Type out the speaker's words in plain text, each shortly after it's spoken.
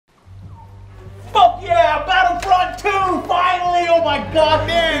Oh my god,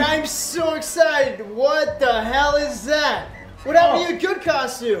 Man, I'm so excited. What the hell is that? What happened to your good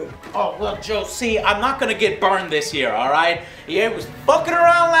costume? Oh, well, Joe, see, I'm not gonna get burned this year, alright? EA was fucking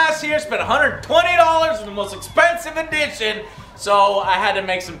around last year, spent $120 in the most expensive edition, so I had to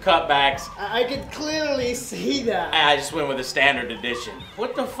make some cutbacks. I could clearly see that. I just went with the standard edition.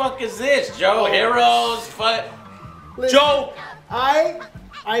 What the fuck is this, Joe? Heroes, Listen, Joe! I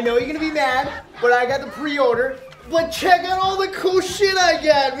know you're gonna be mad, but I got the pre-order. But check out all the cool shit I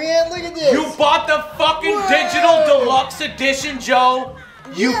got, man. Look at this. You bought the fucking digital deluxe edition, Joe?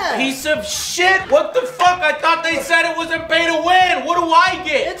 You piece of shit! What the fuck? I thought they said it wasn't pay to win. What do I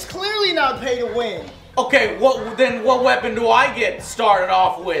get? It's clearly not pay to win. Okay, then what weapon do I get started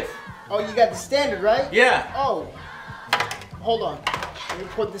off with? Oh, you got the standard, right? Yeah. Oh. Hold on. Let me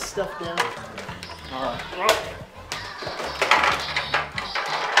put this stuff down. Alright.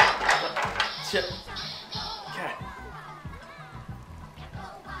 Shit. Okay.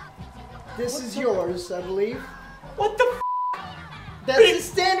 This is yours, I believe. What the f? That's the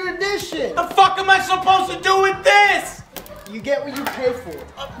standard edition. The fuck am I supposed to do with this? You get what you pay for.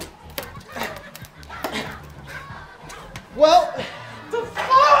 Well, The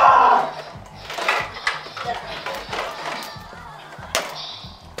fuck?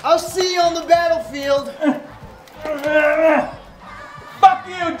 I'll see you on the battlefield. Fuck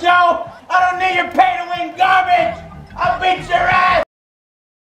you, Joe! I don't need your pay-to-win garbage! I'll beat your ass!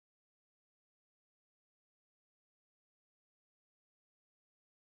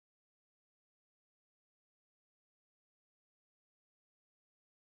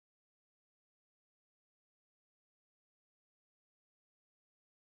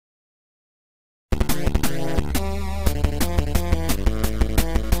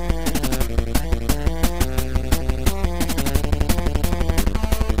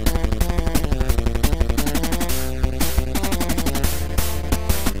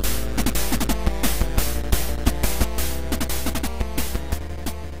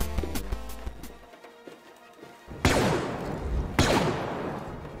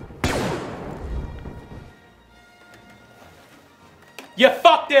 You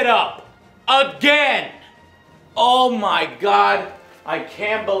fucked it up! Again! Oh my god, I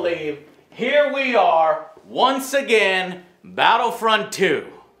can't believe here we are, once again, Battlefront 2.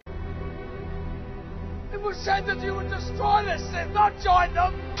 It was said that you would destroy the Sith, not join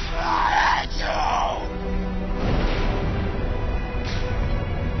them! I hate you!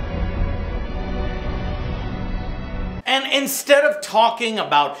 And instead of talking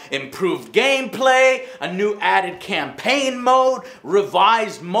about improved gameplay, a new added campaign mode,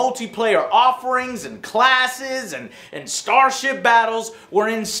 revised multiplayer offerings and classes and starship battles, we're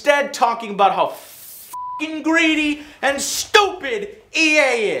instead talking about how fucking greedy and stupid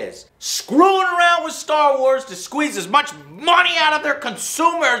EA is. Screwing around with Star Wars to squeeze as much money out of their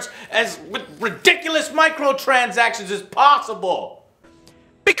consumers as with ridiculous microtransactions as possible.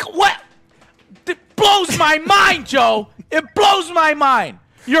 What? It blows my mind, Joe! It blows my mind!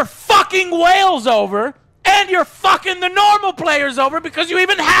 You're fucking whales over, and you're fucking the normal players over because you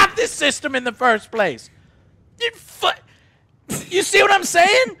even have this system in the first place. You see what I'm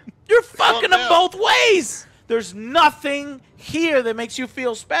saying? You're fucking them both ways! There's nothing here that makes you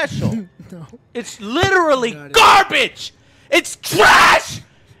feel special. No. It's literally garbage! It's trash!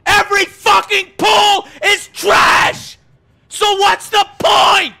 Every fucking pool is trash! So what's the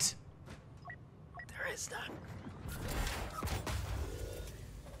point?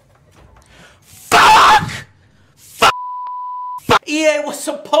 Fuck! Fuck! Fuck! EA was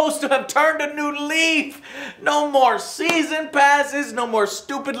supposed to have turned a new leaf. No more season passes, no more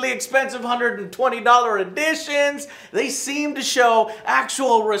stupidly expensive $120 editions. They seem to show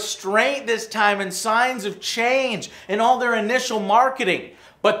actual restraint this time and signs of change in all their initial marketing.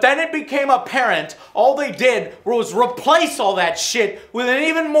 But then it became apparent all they did was replace all that shit with an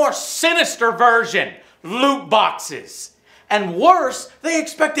even more sinister version, loot boxes. And worse, they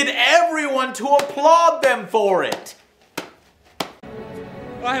expected everyone to applaud them for it.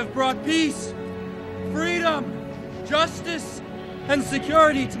 I have brought peace, freedom, justice, and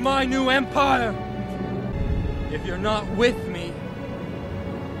security to my new empire. If you're not with me,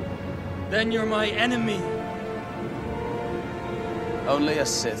 then you're my enemy. Only a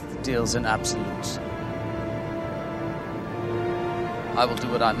Sith deals in absolutes. I will do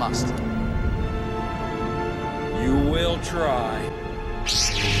what I must. You will try.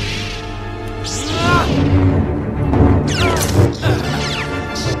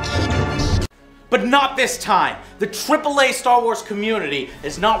 But not this time. The AAA Star Wars community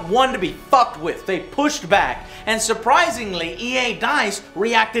is not one to be fucked with. They pushed back, and surprisingly, EA DICE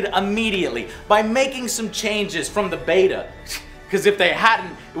reacted immediately by making some changes from the beta. because if they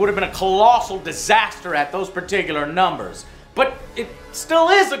hadn't, it would have been a colossal disaster at those particular numbers. But it still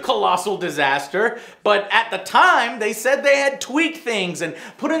is a colossal disaster, but at the time, they said they had tweaked things and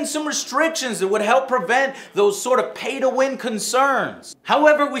put in some restrictions that would help prevent those sort of pay-to-win concerns.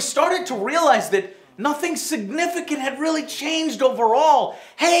 However, we started to realize that nothing significant had really changed overall.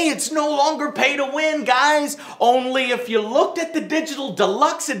 Hey, it's no longer pay to win, guys. Only if you looked at the digital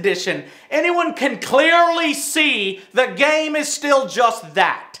deluxe edition, anyone can clearly see the game is still just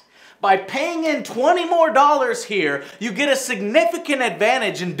that. By paying in $20 more here, you get a significant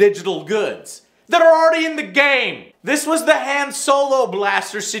advantage in digital goods that are already in the game. This was the Han Solo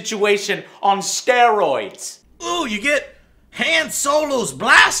blaster situation on steroids. Ooh, you get Han Solo's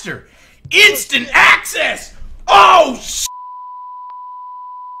blaster. Instant access! Oh,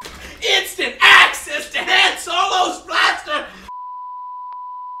 instant access to Han Solo's blaster!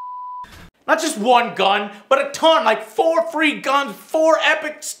 Not just one gun, but a ton, like 4 free guns, 4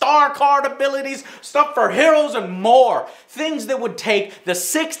 epic star card abilities, stuff for heroes and more. Things that would take the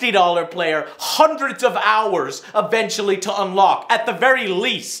 $60 player hundreds of hours eventually to unlock, at the very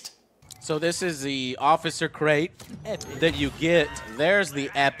least. So this is the officer crate that you get. There's the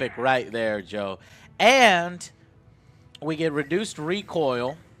epic right there, Joe. And we get reduced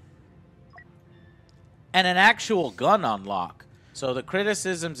recoil and an actual gun unlock. So the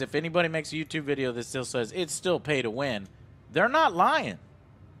criticisms, if anybody makes a YouTube video that still says it's still pay to win, they're not lying.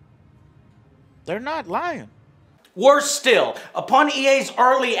 They're not lying. Worse still, upon EA's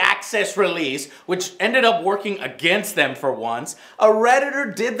early access release, which ended up working against them for once, a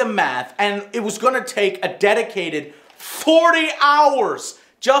Redditor did the math and it was going to take a dedicated 40 hours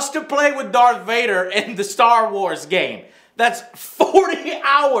just to play with Darth Vader in the Star Wars game. That's 40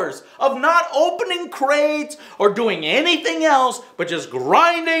 hours of not opening crates or doing anything else but just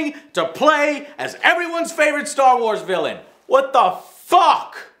grinding to play as everyone's favorite Star Wars villain. What the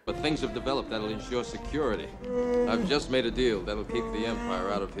fuck? But things have developed that'll ensure security. I've just made a deal that'll keep the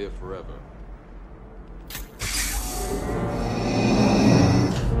Empire out of here forever.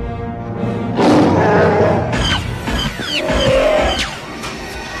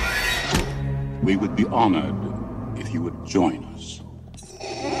 We would be honored if you would join us.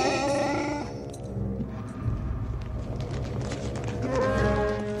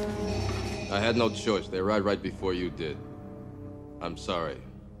 I had no choice. They arrived right before you did. I'm sorry.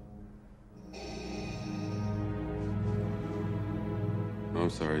 I'm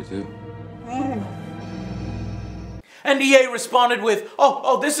sorry, too. And EA responded with,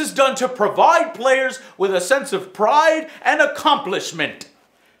 oh, this is done to provide players with a sense of pride and accomplishment.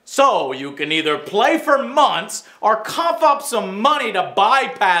 So you can either play for months or cough up some money to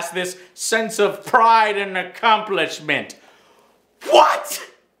bypass this sense of pride and accomplishment. What?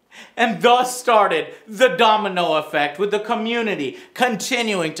 And thus started the domino effect, with the community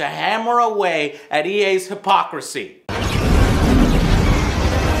continuing to hammer away at EA's hypocrisy.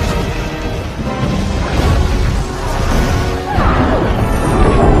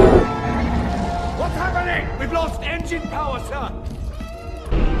 What's happening? We've lost engine power, sir.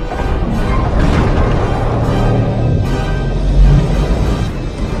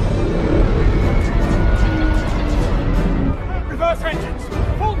 Reverse engines.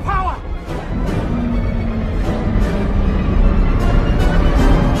 Full power.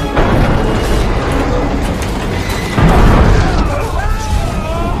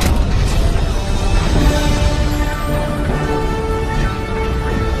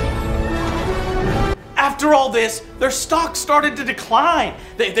 After all this, their stock started to decline.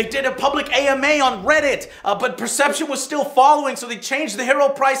 They did a public AMA on Reddit, but perception was still following, so they changed the hero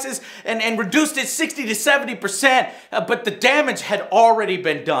prices and reduced it 60 to 70%, but the damage had already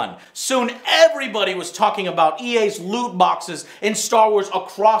been done. Soon everybody was talking about EA's loot boxes in Star Wars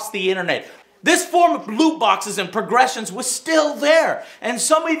across the internet. This form of loot boxes and progressions was still there, and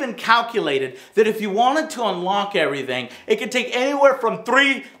some even calculated that if you wanted to unlock everything, it could take anywhere from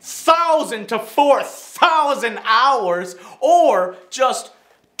 3,000 to 4,000 hours, or just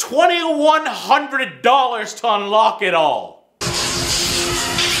 $2,100 to unlock it all.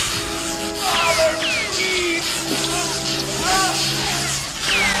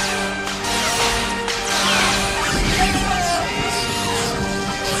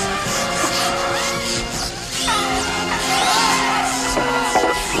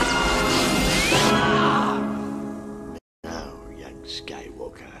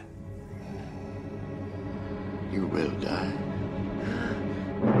 Skywalker, you will die.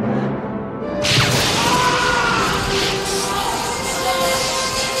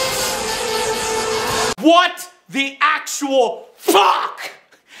 What the actual fuck?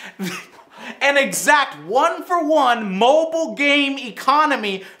 an exact one-for-one mobile game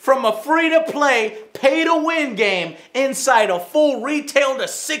economy from a free-to-play, pay-to-win game inside a full retail to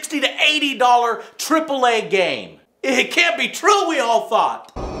 $60 to $80 AAA game. It can't be true, we all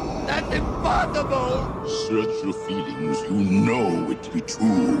thought. That's impossible! Search your feelings. You know it to be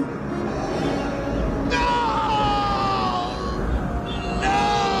true.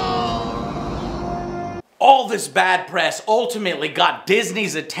 All this bad press ultimately got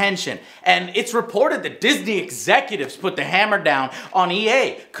Disney's attention, and it's reported that Disney executives put the hammer down on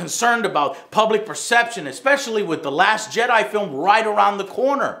EA, concerned about public perception, especially with The Last Jedi film right around the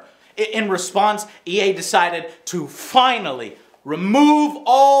corner. In response, EA decided to finally remove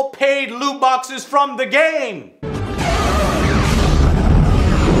all paid loot boxes from the game.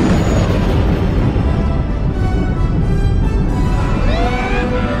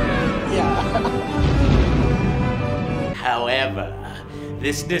 However,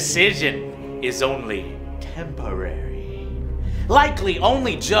 this decision is only temporary. Likely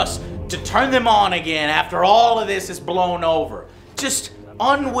only just to turn them on again after all of this is blown over. Just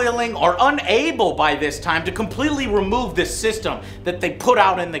unwilling or unable by this time to completely remove this system that they put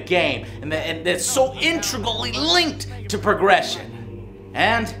out in the game and that's so integrally linked to progression.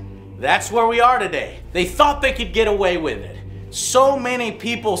 And that's where we are today. They thought they could get away with it. So many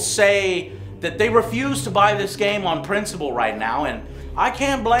people say that they refuse to buy this game on principle right now, and I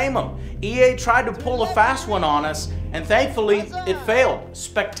can't blame them. EA tried to pull a fast one on us, and thankfully it failed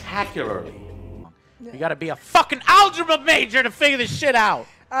spectacularly. You gotta be a fucking algebra major to figure this shit out.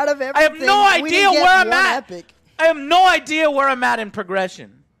 Out of everything, I have no idea where I'm at. I have no idea where I'm at in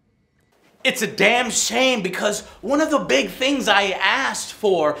progression. It's a damn shame because one of the big things I asked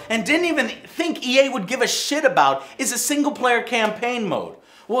for and didn't even think EA would give a shit about is a single-player campaign mode.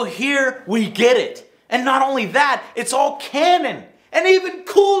 Well, here we get it. And not only that, it's all canon. And even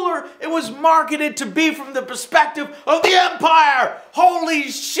cooler, it was marketed to be from the perspective of the Empire. Holy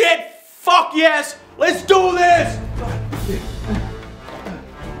shit, fuck yes, let's do this.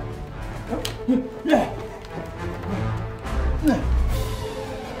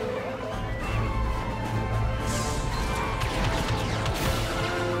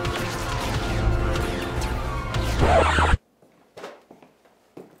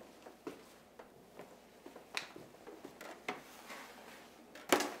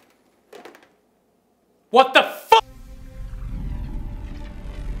 What the fuck?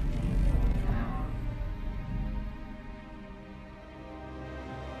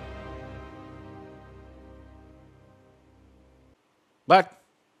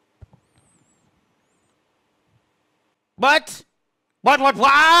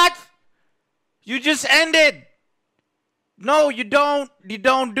 What? You just ended. No, you don't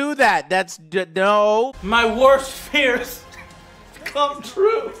do that. That's, no. My worst fears come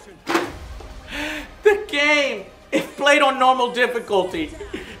true. The game, if played on normal difficulty,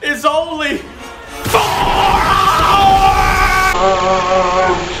 is only 4 hours!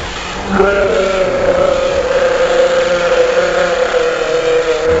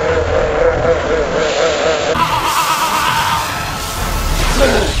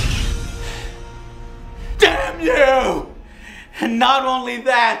 Damn you! And not only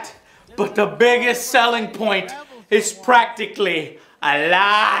that, but the biggest selling point is practically a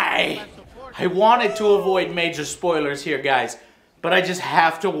lie. I wanted to avoid major spoilers here, guys, but I just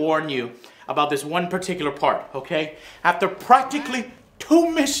have to warn you about this one particular part, okay? After practically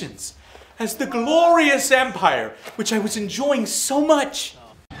 2 missions as the glorious Empire, which I was enjoying so much.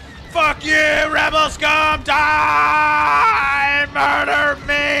 Fuck you, rebel scum! Die! Murder,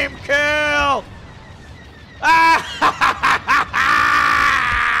 maim, kill!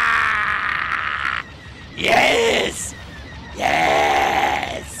 Yes!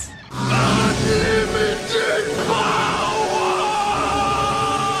 Yes! Unlimited power!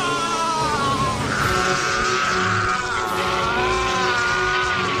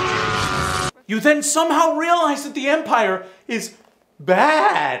 You then somehow realize that the Empire is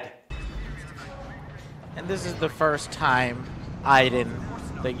bad. And this is the first time, Aiden,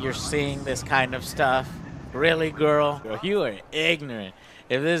 that you're seeing this kind of stuff. Really, girl? You are ignorant.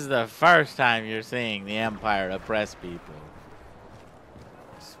 If this is the first time you're seeing the Empire oppress people.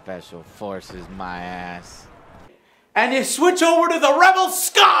 Special forces, my ass. And you switch over to the rebel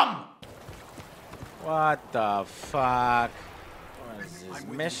scum! What the fuck? What is this?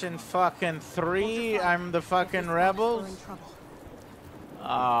 Mission fucking 3? I'm the fucking rebels?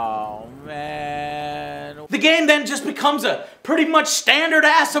 Oh, man. The game then just becomes a pretty much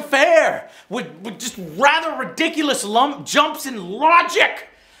standard-ass affair with just rather ridiculous jumps in logic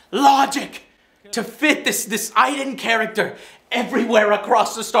to fit this Aiden character. everywhere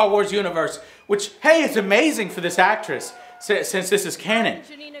across the Star Wars universe, which, hey, is amazing for this actress, since this is canon.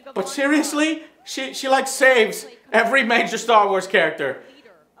 But seriously, she like saves every major Star Wars character,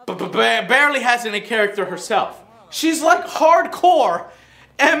 but barely has any character herself. She's like hardcore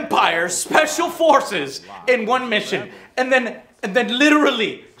Empire Special Forces in one mission, and then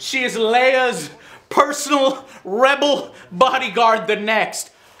literally she is Leia's personal rebel bodyguard the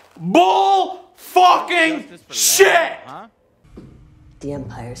next. Bull fucking shit! The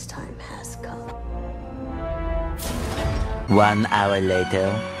Empire's time has come. 1 hour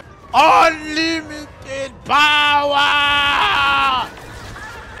later. Unlimited power!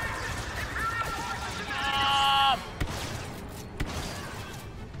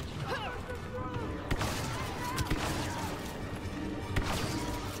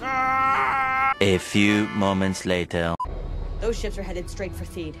 A few moments later. Those ships are headed straight for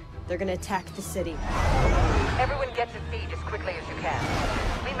Theed. They're gonna attack the city. Everyone get to Theed as quickly as you can.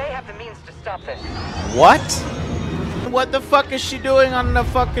 We may have the means to stop this. What? What the fuck is she doing on the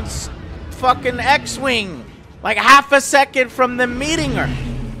fucking X-Wing? Like half a second from them meeting her.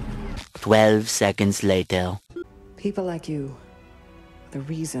 12 seconds later. People like you, the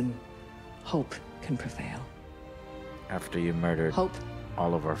reason hope can prevail. After you murdered hope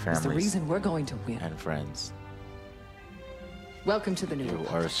all of our families. It's the reason we're going to win. And friends. Welcome to the new You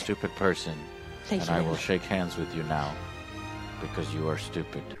are a stupid person. Thank and you. I will shake hands with you now. Because you are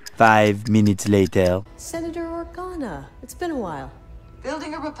stupid. 5 minutes later. Senator Organa, it's been a while.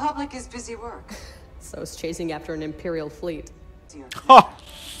 Building a republic is busy work. So is chasing after an Imperial fleet. I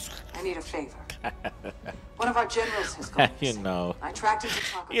need a favor. One of our generals has gone. You know. I tracked him to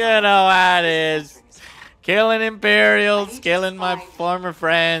talk about You know how it is. Killing Imperials, killing my former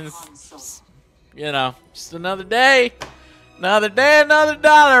friends. You know, just another day. Another day, another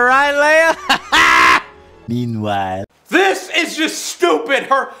dollar, right, Leia? Meanwhile. This is just stupid.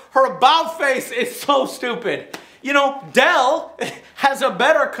 Her about face is so stupid. You know, Del has a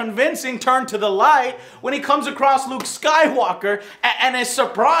better convincing turn to the light when he comes across Luke Skywalker and is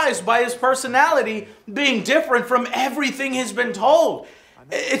surprised by his personality being different from everything he's been told.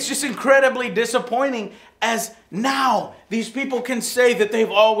 It's just incredibly disappointing, as now these people can say that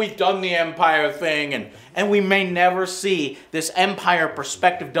they've always done the Empire thing, and we may never see this Empire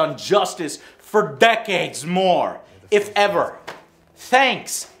perspective done justice for decades more, if ever.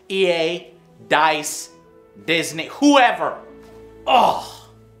 Thanks, EA, DICE, Disney, whoever. Oh.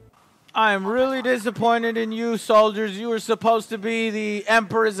 I'm really disappointed in you, soldiers. You were supposed to be the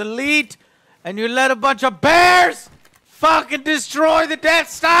Emperor's elite, and you let a bunch of bears fucking destroy the Death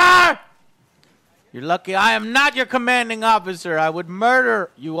Star! You're lucky I am not your commanding officer. I would murder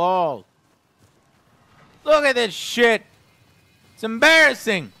you all. Look at this shit. It's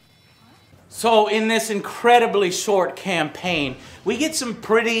embarrassing. So in this incredibly short campaign, we get some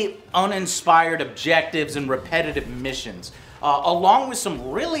pretty uninspired objectives and repetitive missions, along with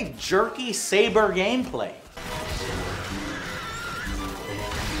some really jerky saber gameplay.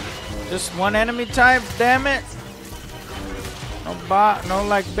 Just one enemy type, damn it. No bot, no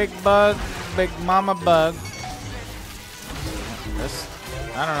like big bug, big mama bug. This,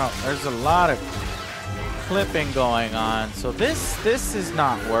 I don't know, there's a lot of clipping going on. So this is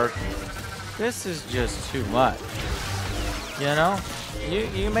not working. This is just too much. You know?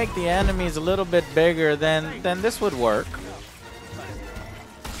 You make the enemies a little bit bigger, then this would work.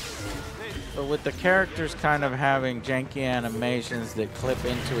 But with the characters kind of having janky animations that clip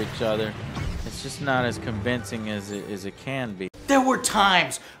into each other, it's just not as convincing as it can be. There were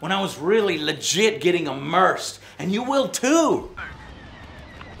times when I was really legit getting immersed, and you will too.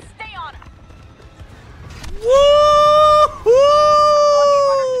 Stay on it. Woo-hoo!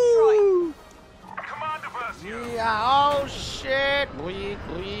 Yeah, oh shit! Bleep,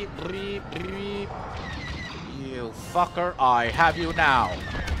 bleep, bleep, bleep. You fucker, I have you now.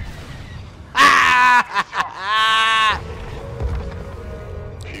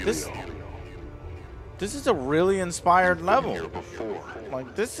 This is a really inspired level.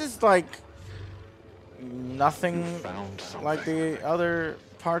 Like, this is like nothing like the other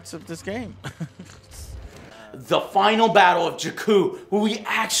parts of this game. The final battle of Jakku, where we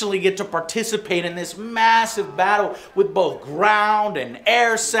actually get to participate in this massive battle with both ground and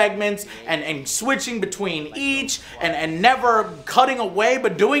air segments and switching between each and never cutting away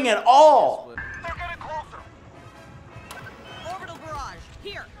but doing it all. They're getting closer. Orbital barrage,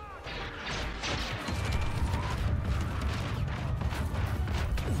 here.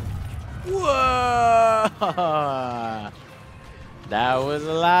 Whoa! That was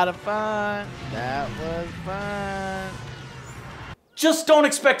a lot of fun. That was fun. Just don't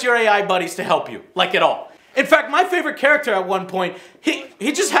expect your AI buddies to help you, like at all. In fact, my favorite character at one point, he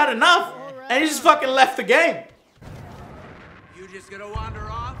just had enough, and he just fucking left the game. You just gonna wander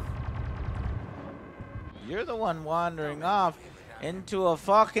off? You're the one wandering off into a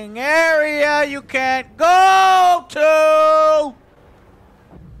fucking area you can't go to!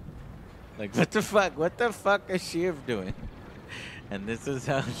 Like, what the fuck? What the fuck is Shiv doing? And this is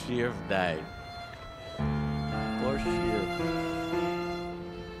how Shiv died. Poor Shiv.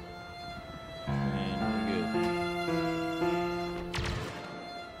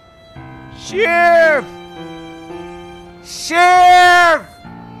 Shiv! Shiv!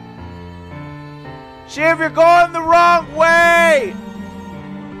 Shiv, you're going the wrong way!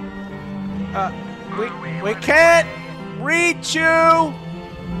 We can't reach you! And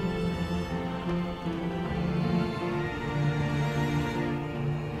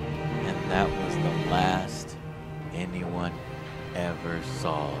that was the last anyone ever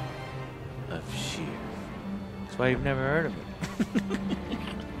saw of Shiv. That's why you've never heard of him.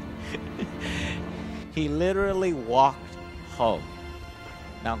 He literally walked home.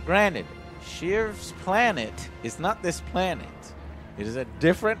 Now granted, Shiv's planet is not this planet. It is a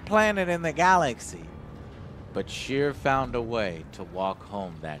different planet in the galaxy. But Shiv found a way to walk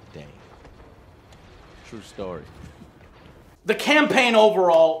home that day. True story. The campaign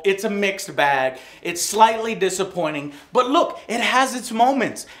overall, it's a mixed bag. It's slightly disappointing. But look, it has its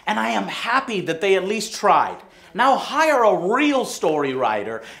moments. And I am happy that they at least tried. Now hire a real story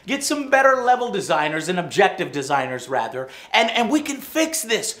writer, get some better level designers and objective designers rather, and we can fix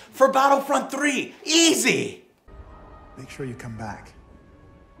this for Battlefront 3. Easy! Make sure you come back.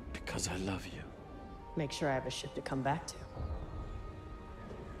 Because I love you. Make sure I have a ship to come back to.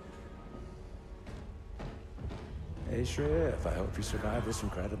 Hey, Shriv, I hope you survive this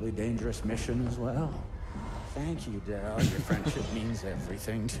incredibly dangerous mission as well. Thank you, Dal. Your friendship means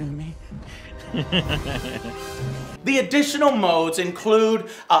everything to me. The additional modes include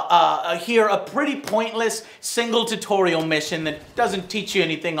here a pretty pointless single tutorial mission that doesn't teach you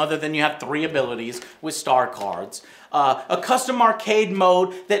anything other than you have 3 abilities with star cards. A custom arcade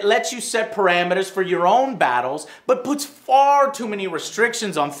mode that lets you set parameters for your own battles, but puts far too many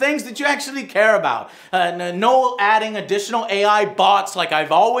restrictions on things that you actually care about. No adding additional AI bots like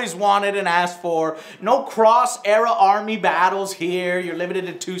I've always wanted and asked for. No cross-era army battles here. You're limited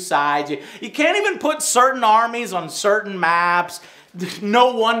to 2 sides. You can't even put certain armies on certain maps.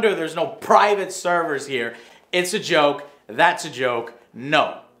 No wonder there's no private servers here. It's a joke. That's a joke.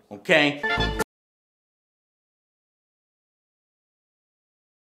 No. Okay?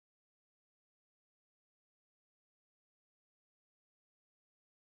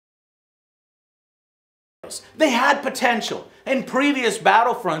 They had potential. In previous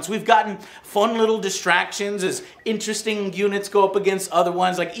Battlefronts, we've gotten fun little distractions as interesting units go up against other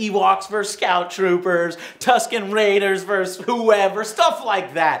ones like Ewoks versus Scout Troopers, Tusken Raiders versus whoever, stuff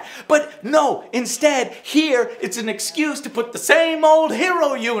like that. But no, instead, here it's an excuse to put the same old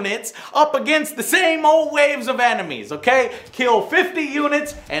hero units up against the same old waves of enemies, okay? Kill 50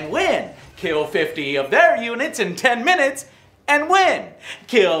 units and win. Kill 50 of their units in 10 minutes and win.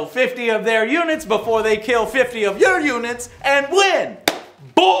 Kill 50 of their units before they kill 50 of your units and win.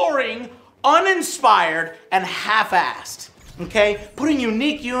 Boring, uninspired, and half-assed. Okay? Putting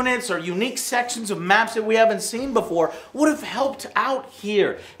unique units or unique sections of maps that we haven't seen before would have helped out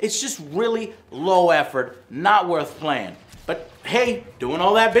here. It's just really low effort, not worth playing. But hey, doing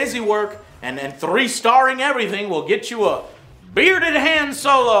all that busy work and 3-starring everything will get you a bearded Han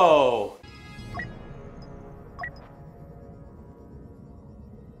Solo.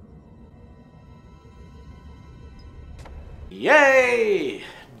 Yay!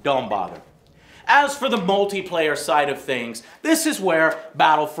 Don't bother. As for the multiplayer side of things, this is where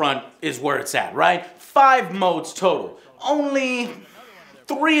Battlefront is where it's at, right? 5 modes total. Only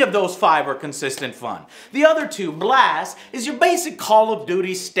 3 of those 5 are consistent fun. The other 2, Blast, is your basic Call of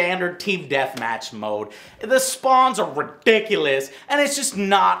Duty standard team deathmatch mode. The spawns are ridiculous, and it's just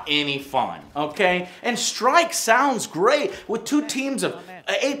not any fun, okay? And Strike sounds great with 2 teams of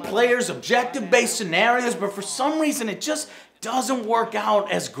 8 players, objective-based scenarios, but for some reason it just doesn't work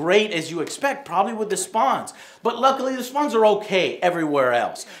out as great as you expect, probably with the spawns. But luckily the spawns are okay everywhere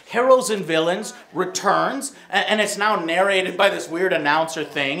else. Heroes and Villains returns, and it's now narrated by this weird announcer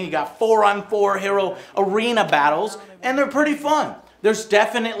thing. You got 4-on-4 hero arena battles, and they're pretty fun. There's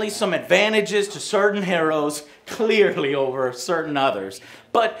definitely some advantages to certain heroes, clearly over certain others.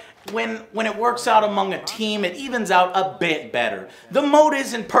 But when it works out among a team, it evens out a bit better. The mode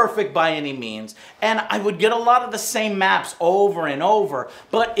isn't perfect by any means, and I would get a lot of the same maps over and over,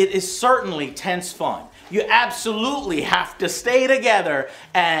 but it is certainly tense fun. you absolutely have to stay together.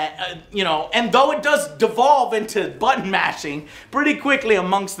 And, you know, and though it does devolve into button mashing pretty quickly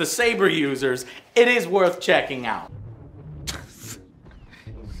amongst the Saber users, it is worth checking out.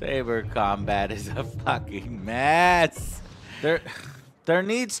 Saber combat is a fucking mess. There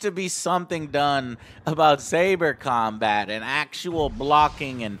needs to be something done about saber combat and actual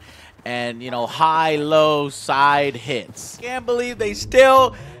blocking and you know, high-low side hits. Can't believe they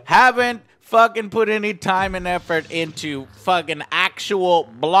still haven't fucking put any time and effort into fucking actual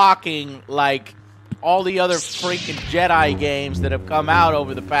blocking like all the other freaking Jedi games that have come out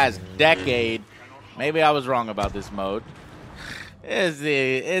over the past decade. Maybe I was wrong about this mode. It's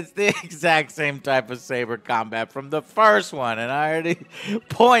the exact same type of saber combat from the first one, and I already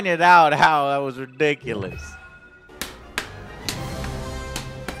pointed out how that was ridiculous.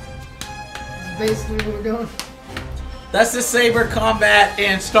 That's basically what we're doing. That's the saber combat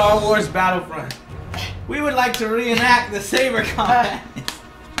in Star Wars Battlefront. We would like to reenact the saber combat.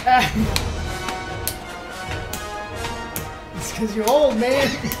 It's because you're old, man.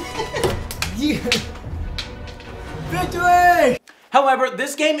 Victory! However,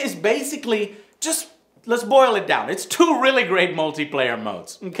 this game is basically just, let's boil it down. It's two really great multiplayer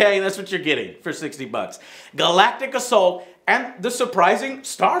modes, okay? That's what you're getting for 60 bucks. Galactic Assault and the surprising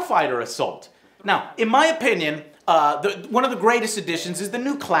Starfighter Assault. Now, in my opinion, one of the greatest additions is the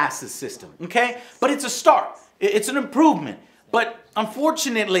new classes system, okay? But it's a start. It's an improvement. But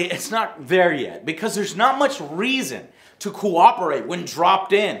unfortunately, it's not there yet because there's not much reason to cooperate when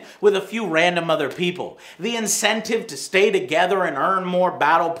dropped in with a few random other people. The incentive to stay together and earn more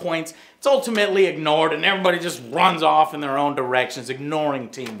battle points, it's ultimately ignored and everybody just runs off in their own directions, ignoring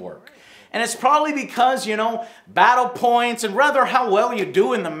teamwork. And it's probably because, you know, battle points and rather how well you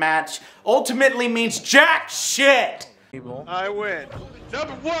do in the match ultimately means jack shit. I win.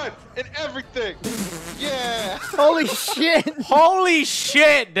 Number one in everything. Yeah. Holy shit. Holy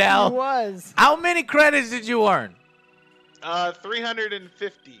shit, Del. He was. How many credits did you earn?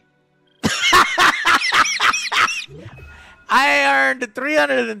 350. I earned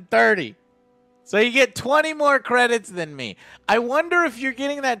 330. So you get 20 more credits than me. I wonder if you're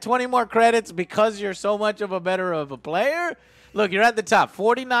getting that 20 more credits because you're so much of a better of a player. Look, you're at the top.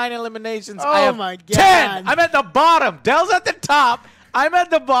 49 eliminations. I have my God. 10. I'm at the bottom. Dell's at the top. I'm at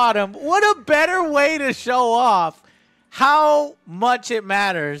the bottom. What a better way to show off how much it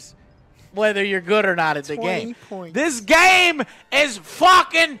matters whether you're good or not at the game. Points. This game is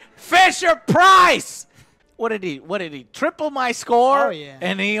fucking Fisher-Price. What did he triple my score? Oh, yeah.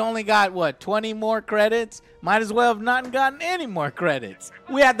 And he only got, what, 20 more credits? Might as well have not gotten any more credits.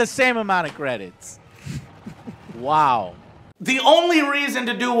 We had the same amount of credits. Wow. The only reason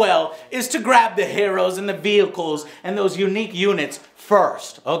to do well is to grab the heroes and the vehicles and those unique units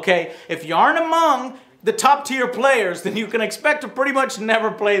first, okay? If you aren't among the top tier players, then you can expect to pretty much never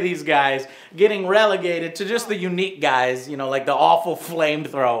play these guys, getting relegated to just the unique guys, you know, like the awful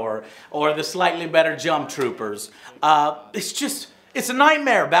flamethrower or the slightly better jump troopers. It's a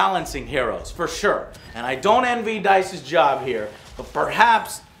nightmare balancing heroes, for sure. And I don't envy DICE's job here, but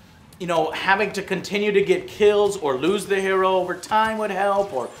perhaps, you know, having to continue to get kills or lose the hero over time would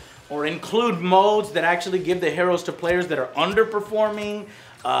help, or include modes that actually give the heroes to players that are underperforming,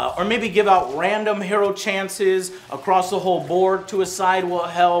 or maybe give out random hero chances across the whole board to a side will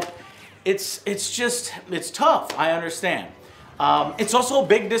help. It's tough, I understand. It's also a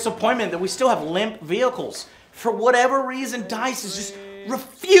big disappointment that we still have limp vehicles. For whatever reason, DICE just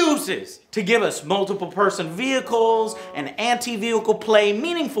refuses to give us multiple person vehicles and anti-vehicle play,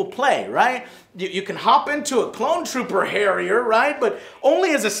 meaningful play, right? You can hop into a clone trooper Harrier, right? But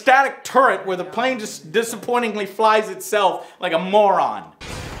only as a static turret where the plane just disappointingly flies itself like a moron.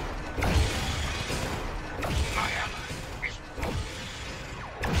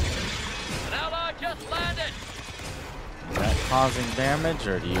 Is that causing damage,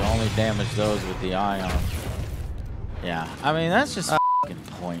 or do you only damage those with the ion? Yeah, I mean, that's just fucking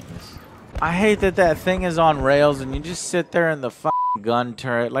pointless. I hate that that thing is on rails and you just sit there in the fucking gun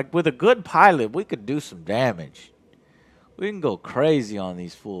turret. Like, with a good pilot, we could do some damage. We can go crazy on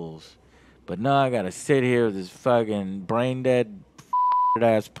these fools. But no, I gotta sit here with this fucking brain-dead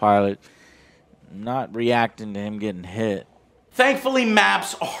ass pilot, not reacting to him getting hit. Thankfully,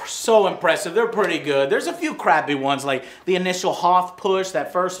 maps are so impressive. They're pretty good. There's a few crappy ones, like the initial Hoth push,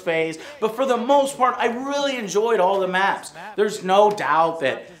 that first phase. But for the most part, I really enjoyed all the maps. There's no doubt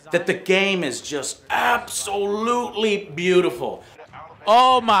that the game is just absolutely beautiful.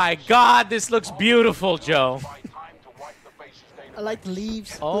 Oh my God, this looks beautiful, Joe. I like the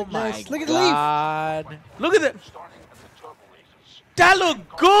leaves. Oh my nice. Look at God. the leaf. Look at that. That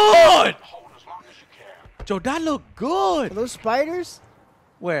look good. Joe, that look good. Are those spiders?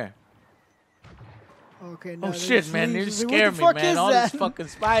 Where? Okay, no. Oh shit, man, you just scared me, man. All that? these fucking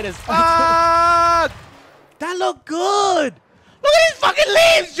spiders. Fuck! That look good. Look at these fucking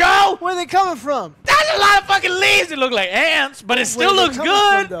leaves, Joe. Where are they coming from? That's a lot of fucking leaves. It look like ants, but it still looks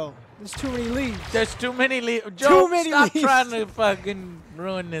good. Though? There's too many leaves. There's too many leaves. Joe, stop leaves. trying to fucking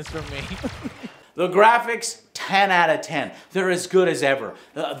ruin this for me. The graphics, 10 out of 10. They're as good as ever.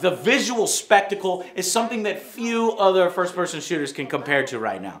 The visual spectacle is something that few other first-person shooters can compare to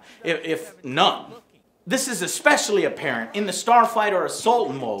right now, if none. This is especially apparent in the Starfighter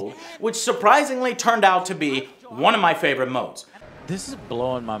Assault mode, which surprisingly turned out to be one of my favorite modes. This is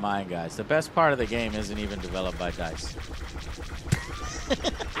blowing my mind, guys. The best part of the game isn't even developed by DICE.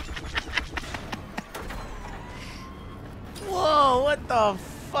 Whoa, what the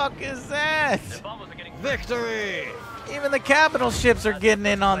fuck is that? Victory! Even the capital ships are getting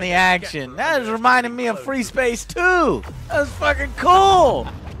in on the action. That is reminding me of Free Space 2. That was fucking cool.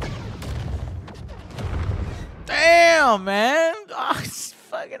 Damn, man. Oh, it's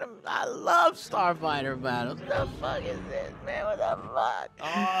fucking, I love Starfighter battles. What the fuck is this, man? What the fuck?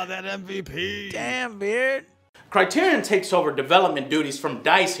 Oh, that MVP. Damn, Beard. Criterion takes over development duties from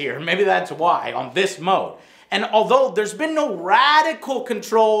DICE here. Maybe that's why on this mode. And although there's been no radical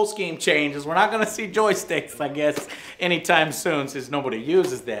control scheme changes, we're not going to see joysticks, I guess, anytime soon since nobody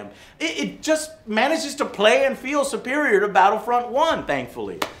uses them. It just manages to play and feel superior to Battlefront 1,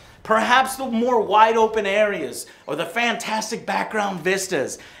 thankfully. Perhaps the more wide open areas or the fantastic background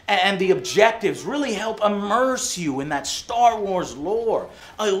vistas and the objectives really help immerse you in that Star Wars lore.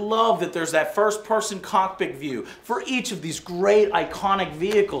 I love that there's that first-person cockpit view for each of these great iconic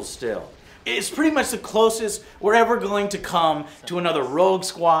vehicles still. It's pretty much the closest we're ever going to come to another Rogue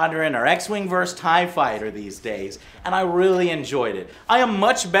Squadron or X-Wing vs. TIE Fighter these days, and I really enjoyed it. I am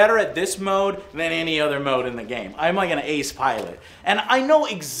much better at this mode than any other mode in the game. I'm like an ace pilot, and I know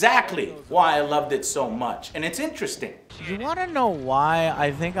exactly why I loved it so much, and it's interesting. You want to know why I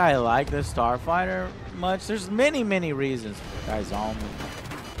think I like this Starfighter much? There's many, many reasons. Guy's on me.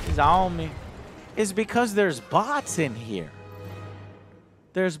 He's on me. It's because there's bots in here.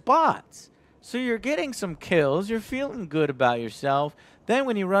 There's bots. So you're getting some kills, you're feeling good about yourself. Then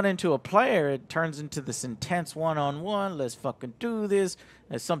when you run into a player, it turns into this intense one-on-one, let's fucking do this.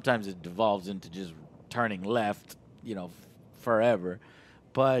 And sometimes it devolves into just turning left, you know, forever.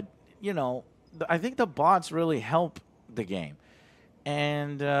 But, you know, I think the bots really help the game.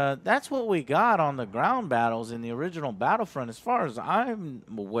 And that's what we got on the ground battles in the original Battlefront. As far as I'm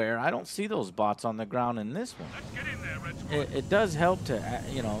aware, I don't see those bots on the ground in this one. It does help to,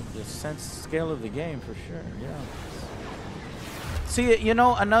 you know, the scale of the game for sure. Yeah. See, you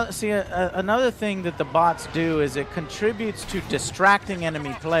know, another thing that the bots do is it contributes to distracting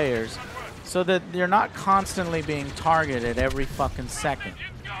enemy players, so that you're not constantly being targeted every fucking second.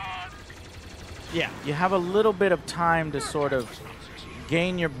 Yeah, you have a little bit of time to sort of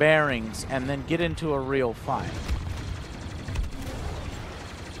gain your bearings and then get into a real fight.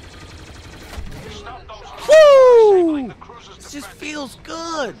 Woo! This just feels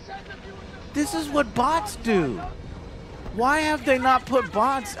good. This is what bots do. Why have they not put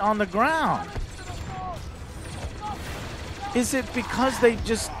bots on the ground? Is it because they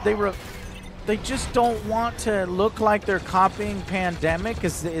just don't want to look like they're copying Pandemic?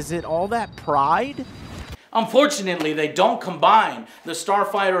 Is it all that pride? Unfortunately, they don't combine the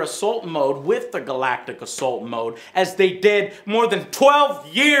Starfighter Assault mode with the Galactic Assault mode as they did more than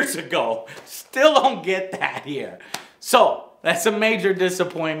 12 years ago. Still don't get that here. So, that's a major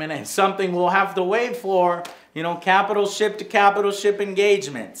disappointment and something we'll have to wait for, you know, capital ship to capital ship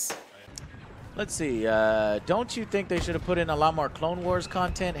engagements. Let's see, don't you think they should have put in a lot more Clone Wars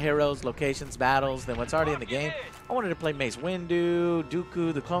content, heroes, locations, battles than what's already in the game? I wanted to play Mace Windu,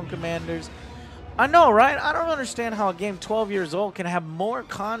 Dooku, the Clone Commanders. I know, right? I don't understand how a game 12 years old can have more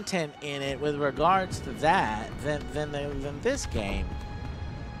content in it with regards to that than this game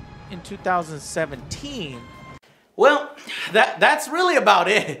in 2017. Well, that's really about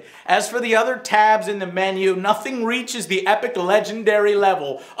it. As for the other tabs in the menu, nothing reaches the epic legendary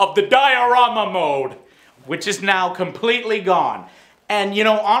level of the diorama mode, which is now completely gone. And you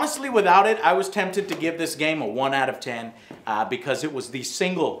know, honestly, without it, I was tempted to give this game a 1 out of 10 because it was the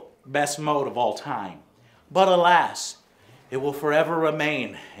single best mode of all time. But alas, it will forever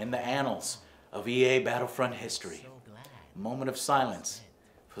remain in the annals of EA Battlefront history. A moment of silence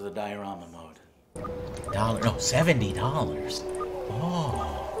for the diorama mode. $70.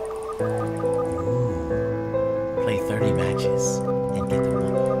 Oh. Ooh. Play 30 matches and get the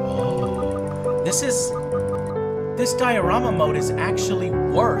one. Oh. This diorama mode is actually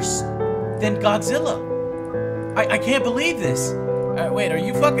worse than Godzilla. I can't believe this. Wait, are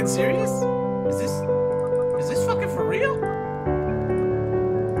you fucking serious? Is this fucking for real?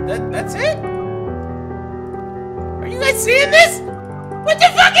 That's it? Are you guys seeing this? What the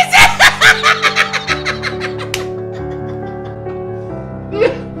fuck is that?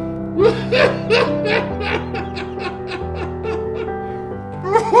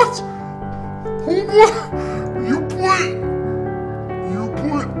 What? You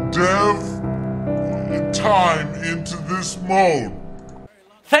put dev time into this mode.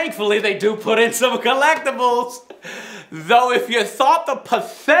 Thankfully, they do put in some collectibles. Though if you thought the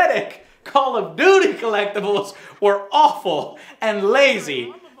pathetic Call of Duty collectibles were awful and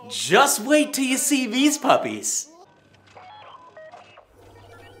lazy, just wait till you see these puppies.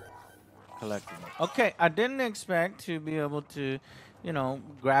 Collectible. Okay, I didn't expect to be able to, you know,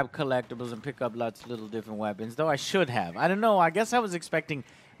 grab collectibles and pick up lots of little different weapons, though I should have. I don't know, I guess I was expecting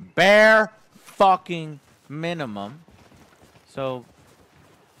bare fucking minimum. So,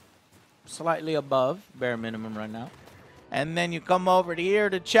 slightly above bare minimum right now. And then you come over to here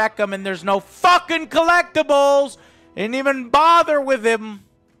to check them and there's no fucking collectibles! Didn't even bother with them.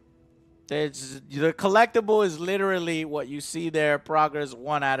 The collectible is literally what you see there, progress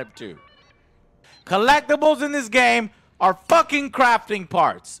 1 out of 2. Collectibles in this game are fucking crafting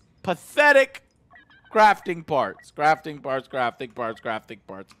parts. Pathetic crafting parts. Crafting parts, crafting parts, crafting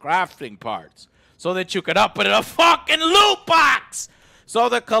parts, crafting parts. So that you could up it in a fucking loot box! So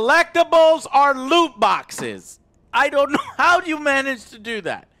the collectibles are loot boxes. I don't know how you managed to do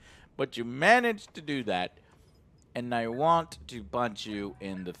that. But you managed to do that. And I want to punch you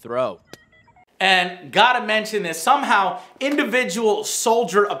in the throat. And gotta mention this, somehow individual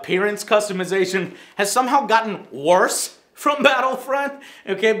soldier appearance customization has somehow gotten worse from Battlefront.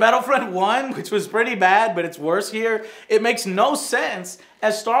 Okay, Battlefront 1, which was pretty bad, but it's worse here. It makes no sense,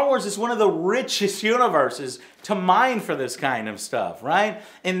 as Star Wars is one of the richest universes to mine for this kind of stuff, right?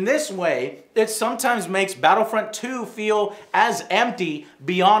 In this way, it sometimes makes Battlefront 2 feel as empty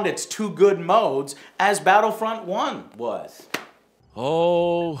beyond its 2 good modes as Battlefront 1 was.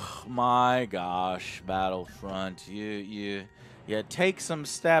 Oh my gosh, Battlefront. You take some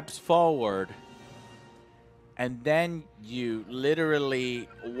steps forward and then you literally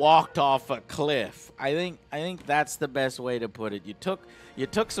walked off a cliff. I think that's the best way to put it. You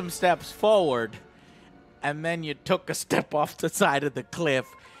took some steps forward and then you took a step off the side of the cliff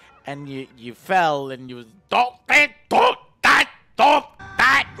and you fell and you was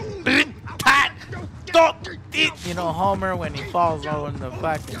you know Homer when he falls over the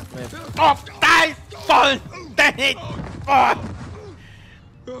fucking cliff.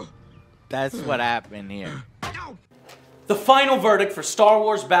 That's what happened here. The final verdict for Star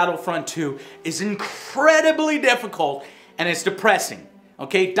Wars Battlefront 2 is incredibly difficult and it's depressing.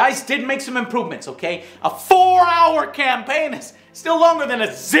 Okay, DICE did make some improvements, okay? A 4-hour campaign is still longer than a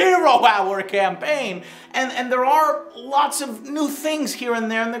 0-hour campaign. And there are lots of new things here and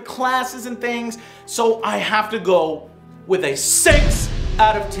there, and the classes and things. So I have to go with a 6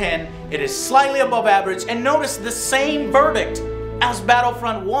 out of 10. It is slightly above average. And notice the same verdict as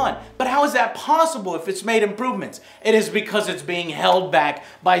Battlefront 1. But how is that possible if it's made improvements? It is because it's being held back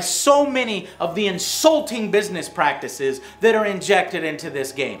by so many of the insulting business practices that are injected into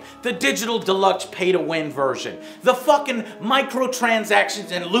this game. The digital deluxe pay-to-win version. The fucking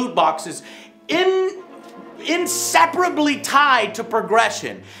microtransactions and loot boxes inseparably tied to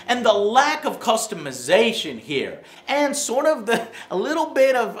progression, and the lack of customization here, and sort of a little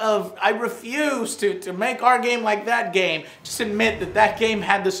bit of I refuse to make our game like that game. Just admit that game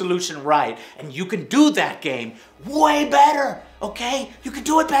had the solution right, and you can do that game way better, okay? You can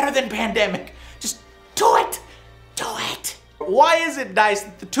do it better than Pandemic. Just do it! Do it! Why is it, DICE,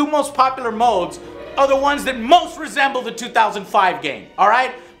 that the 2 most popular modes are the ones that most resemble the 2005 game,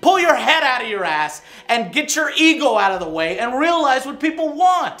 alright? Pull your head out of your ass and get your ego out of the way and realize what people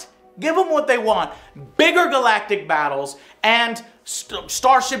want. Give them what they want. Bigger galactic battles and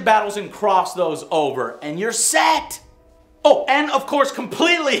starship battles and cross those over and you're set. Oh, and of course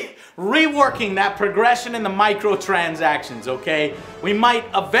completely reworking that progression in the microtransactions, okay? We might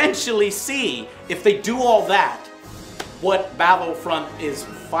eventually see, if they do all that, what Battlefront is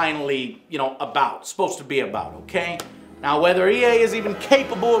finally, you know, supposed to be about, okay? Now, whether EA is even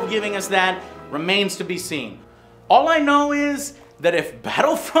capable of giving us that remains to be seen. All I know is that if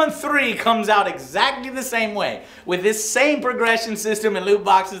Battlefront 3 comes out exactly the same way, with this same progression system and loot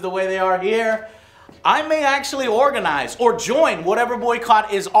boxes the way they are here, I may actually organize or join whatever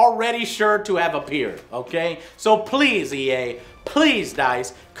boycott is already sure to have appeared, okay? So please, EA, please,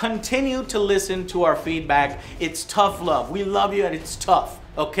 DICE, continue to listen to our feedback. It's tough love. We love you and it's tough,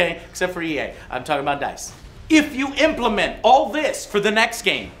 okay? Except for EA. I'm talking about DICE. If you implement all this for the next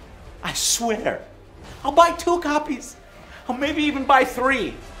game, I swear, I'll buy 2 copies. I'll maybe even buy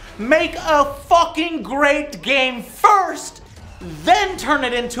 3. Make a fucking great game first, then turn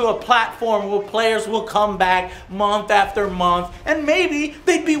it into a platform where players will come back month after month, and maybe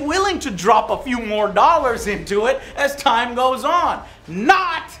they'd be willing to drop a few more dollars into it as time goes on.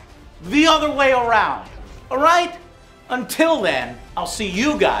 Not the other way around. All right? Until then, I'll see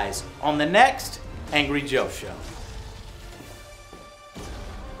you guys on the next Angry Joe Show.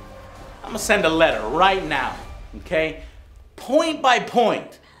 I'm gonna send a letter right now, okay? Point by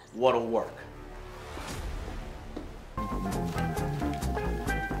point, what'll work.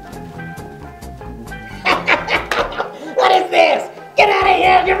 What is this? Get out of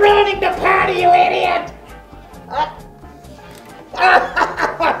here! You're ruining the party, you idiot!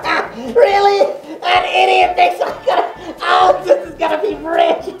 Really? An idiot thinks I'm gonna... Oh, this is gonna be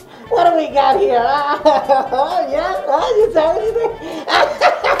rich! What do we got here? You tell me anything?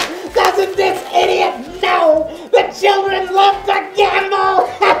 Doesn't this idiot know that children love to gamble?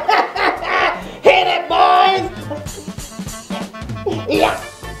 Hit it, boys! Yeah!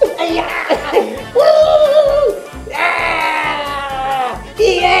 Yeah! Woo! Ah!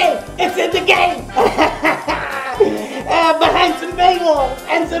 EA! It's in the game! Behind some bagels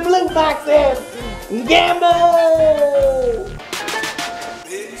and some loot boxes! Gamble!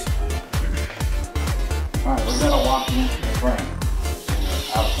 Alright, we're gonna walk into the frame.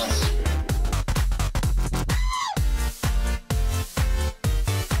 Out frame.